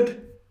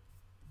included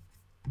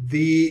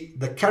the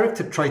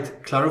character trait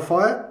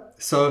clarifier.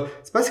 So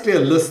it's basically a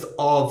list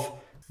of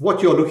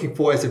what you're looking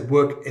for as a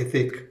work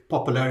ethic,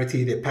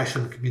 popularity, their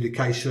passion,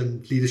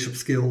 communication, leadership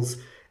skills,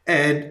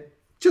 and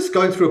just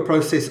going through a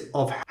process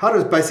of how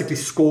to basically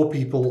score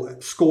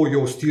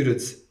your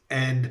students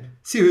and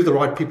see who the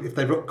right people, if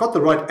they've got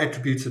the right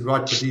attributes and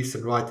right beliefs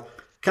and right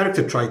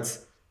character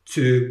traits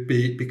to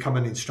become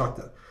an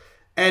instructor.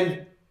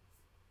 And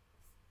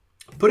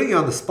putting you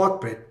on the spot,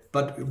 Brett,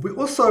 but we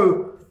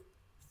also,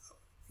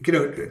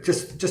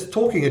 just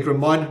talking, it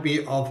reminded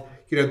me of,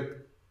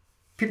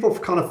 people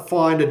kind of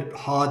find it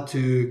hard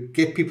to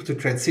get people to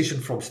transition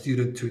from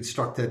student to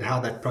instructor and how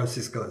that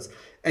process goes.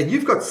 And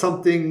you've got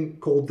something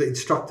called the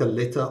instructor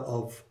letter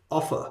of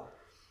offer.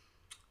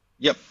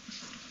 Yep.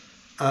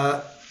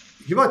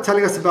 You mind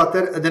telling us about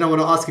that? And then I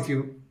want to ask if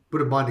you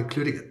wouldn't mind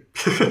including it.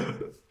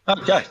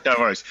 Okay, no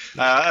worries.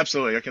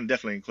 Absolutely. I can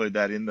definitely include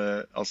that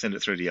I'll send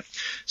it through to you.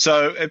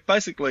 So it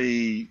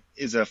basically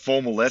is a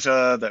formal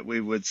letter that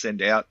we would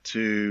send out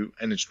to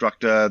an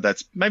instructor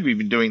that's maybe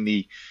been doing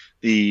the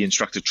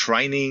instructor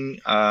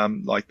training.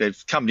 Like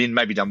they've come in,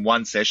 maybe done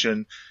one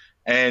session,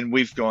 and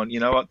we've gone,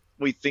 you know what?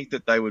 We think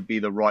that they would be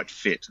the right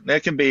fit. Now,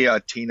 it can be a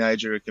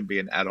teenager, it can be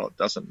an adult,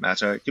 doesn't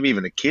matter. It can be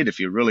even a kid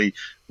if you really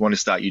want to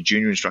start your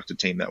junior instructor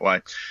team that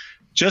way.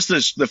 Just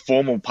as the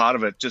formal part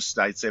of it just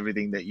states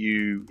everything that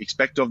you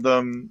expect of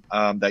them,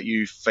 that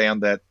you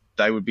found that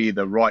they would be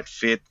the right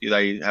fit.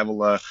 They have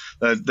all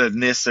the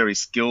necessary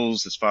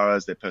skills as far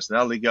as their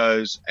personality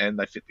goes, and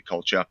they fit the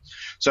culture.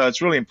 So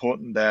it's really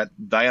important that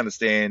they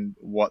understand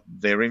what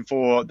they're in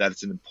for, that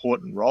it's an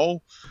important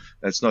role.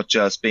 It's not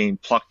just being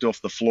plucked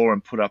off the floor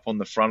and put up on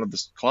the front of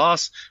the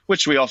class,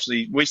 which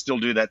we still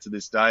do that to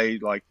this day.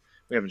 Like,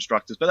 we have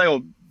instructors,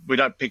 but we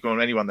don't pick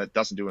on anyone that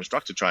doesn't do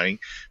instructor training,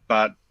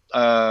 but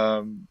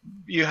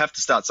you have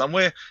to start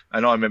somewhere.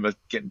 And I remember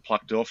getting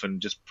plucked off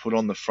and just put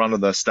on the front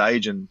of the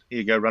stage and here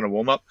you go, run a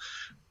warm up.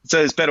 So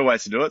there's better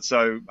ways to do it.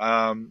 So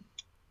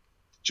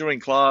during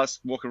class,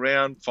 walk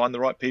around, find the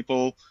right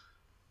people,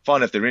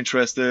 find if they're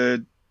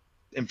interested,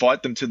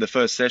 invite them to the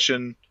first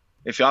session.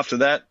 If after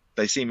that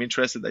they seem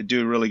interested, they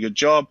do a really good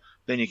job,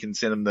 then you can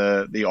send them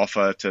the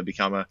offer to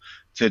become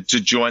to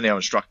join our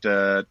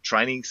instructor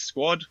training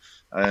squad,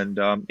 and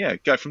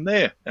go from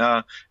there.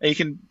 And you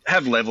can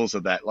have levels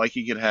of that. Like,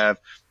 you could have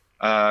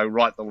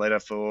write the letter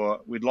for,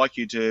 we'd like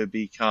you to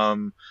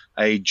become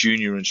a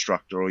junior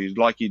instructor, or you'd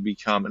like you to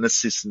become an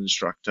assistant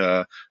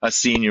instructor, a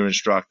senior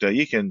instructor.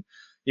 You can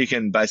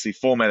basically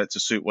format it to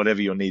suit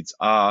whatever your needs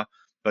are.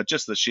 But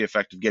just the sheer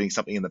fact of getting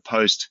something in the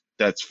post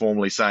that's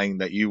formally saying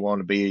that you want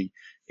to be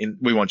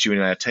we want you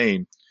in our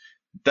team,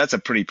 that's a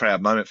pretty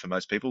proud moment for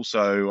most people.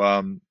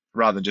 So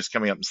rather than just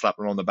coming up and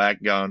slapping them on the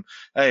back going,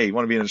 hey, you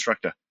want to be an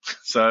instructor?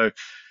 So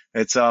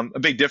it's a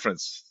big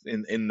difference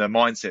in the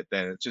mindset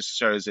then. It just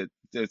shows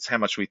it's how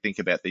much we think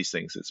about these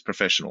things. It's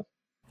professional.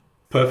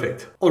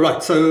 Perfect. All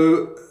right.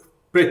 So,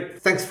 Brett,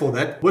 thanks for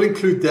that. We'll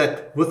include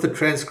that with the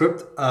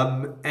transcript.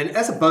 And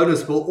as a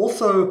bonus,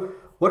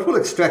 what we'll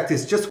extract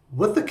is just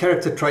with the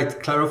character trait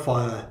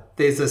clarifier,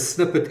 there's a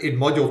snippet in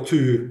Module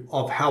 2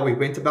 of how we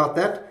went about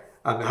that,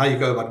 how you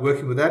go about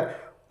working with that.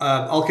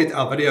 I'll get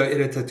our video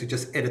editor to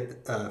just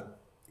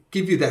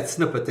give you that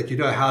snippet that you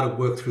know how to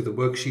work through the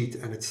worksheet,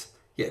 and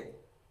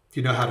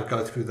you know how to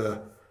go through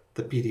the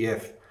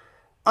PDF.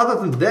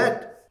 Other than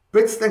that,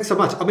 Brett, thanks so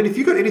much. I mean, if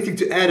you've got anything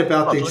to add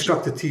about the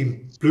instructor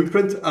team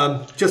blueprint,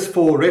 just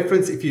for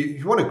reference, if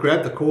you want to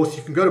grab the course,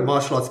 you can go to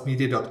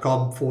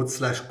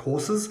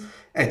martialartsmedia.com/courses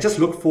and just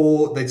look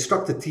for the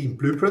instructor team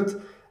blueprint.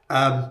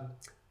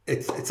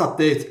 It's up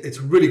there. It's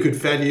really good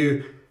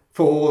value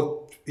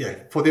for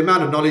the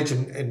amount of knowledge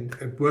and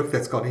work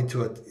that's gone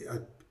into it.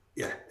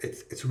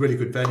 It's really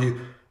good value.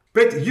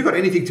 Brett, you got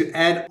anything to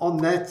add on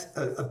that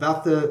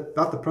about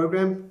the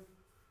program?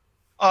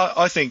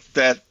 I think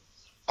that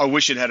I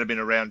wish it had been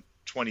around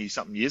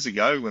 20-something years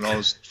ago when I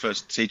was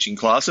first teaching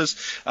classes,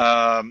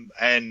 and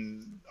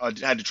I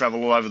had to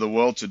travel all over the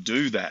world to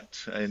do that,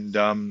 and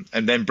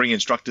then bring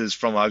instructors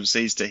from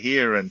overseas to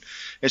here, and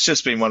it's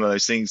just been one of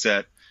those things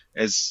that,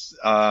 as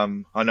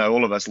I know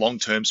all of us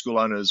long-term school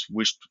owners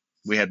wished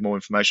we had more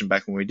information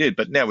back when we did,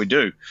 but now we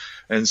do.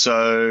 And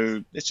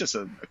so it's just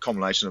a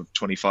combination of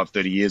 25,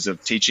 30 years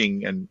of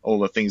teaching and all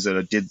the things that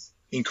I did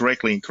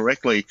incorrectly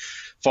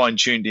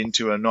fine-tuned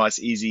into a nice,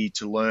 easy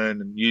to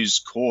learn and use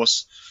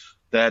course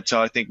that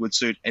I think would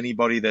suit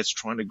anybody that's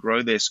trying to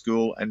grow their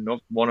school and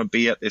not want to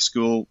be at their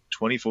school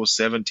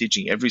 24/7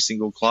 teaching every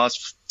single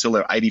class till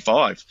they're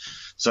 85.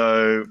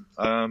 So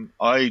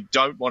I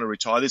don't want to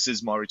retire. This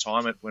is my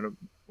retirement when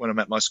I'm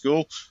at my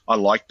school. I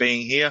like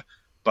being here,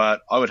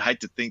 but I would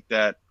hate to think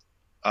that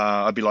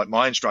I'd be like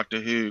my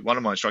instructor, one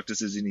of my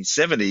instructors is in his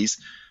 70s,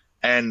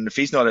 and if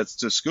he's not at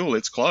the school,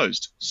 it's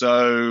closed.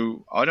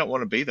 So I don't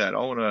want to be that. I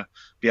want to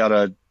be able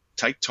to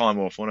take time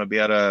off. I want to be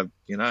able to,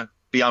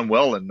 be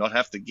unwell and not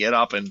have to get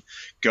up and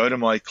go to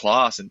my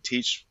class and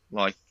teach.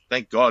 Like,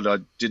 thank God I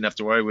didn't have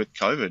to worry with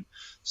COVID.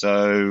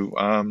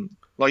 So,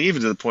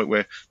 even to the point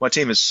where my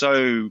team is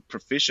so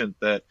proficient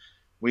that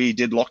we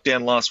did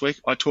lockdown last week.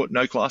 I taught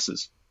no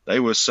classes. They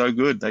were so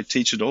good. They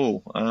teach it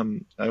all.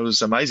 It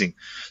was amazing.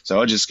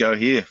 So I just go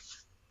here.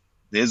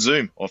 There's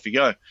Zoom. Off you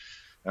go.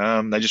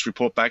 They just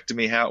report back to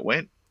me how it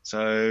went.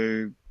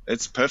 So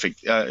it's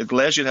perfect. It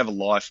allows you to have a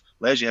life,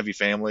 allows you to have your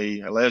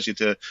family, allows you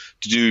to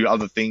do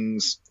other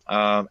things,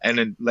 and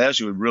it allows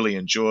you to really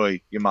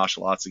enjoy your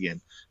martial arts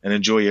again and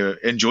enjoy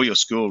your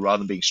school rather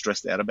than being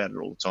stressed out about it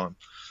all the time.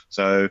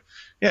 So,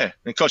 yeah,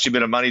 it costs you a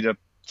bit of money to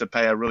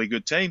pay a really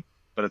good team,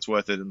 but it's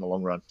worth it in the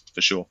long run for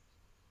sure.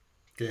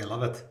 Yeah, I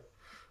love it.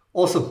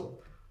 Awesome.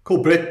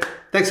 Cool, Brett.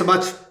 Thanks so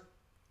much.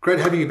 Great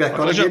having you back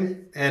on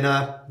again, and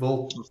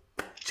we'll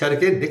chat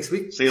again next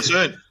week. See you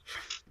soon.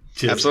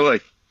 Cheers.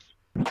 Absolutely.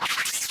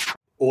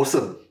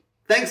 Awesome.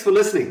 Thanks for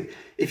listening.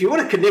 If you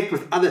want to connect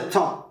with other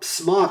top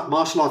smart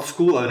martial arts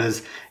school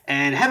owners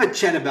and have a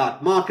chat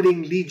about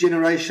marketing, lead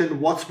generation,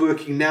 what's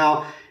working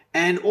now,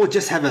 or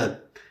just have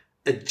a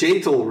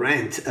gentle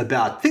rant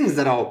about things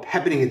that are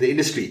happening in the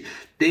industry,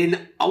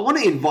 then I want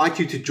to invite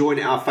you to join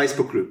our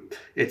Facebook group.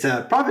 It's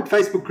a private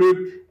Facebook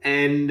group,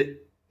 and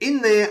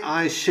in there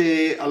I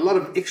share a lot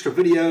of extra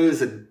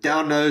videos and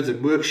downloads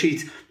and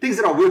worksheets, things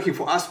that are working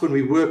for us when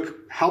we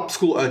help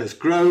school owners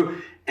grow,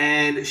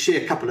 and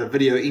share a couple of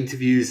video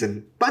interviews and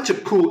a bunch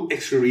of cool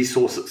extra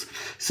resources.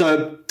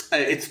 So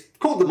it's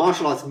called the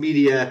Martial Arts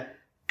Media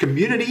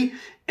Community,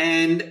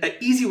 and an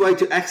easy way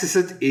to access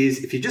it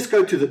is if you just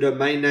go to the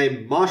domain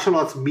name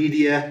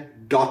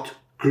martialartsmedia.com.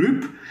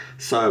 martialartsmedia.group.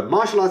 So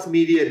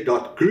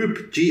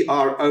martialartsmedia.group,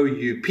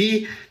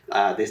 Group.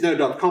 There's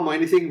no .com or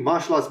anything,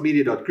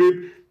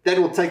 martialartsmedia.group. That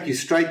will take you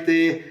straight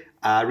there.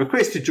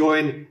 Request to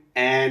join,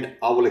 and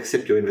I will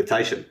accept your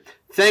invitation.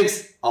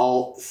 Thanks.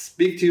 I'll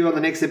speak to you on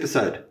the next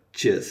episode.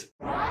 Cheers.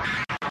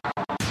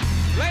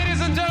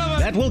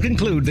 That will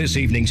conclude this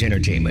evening's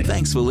entertainment.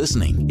 Thanks for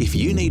listening. If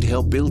you need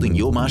help building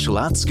your martial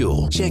arts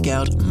school, check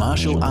out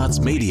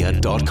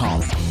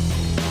martialartsmedia.com.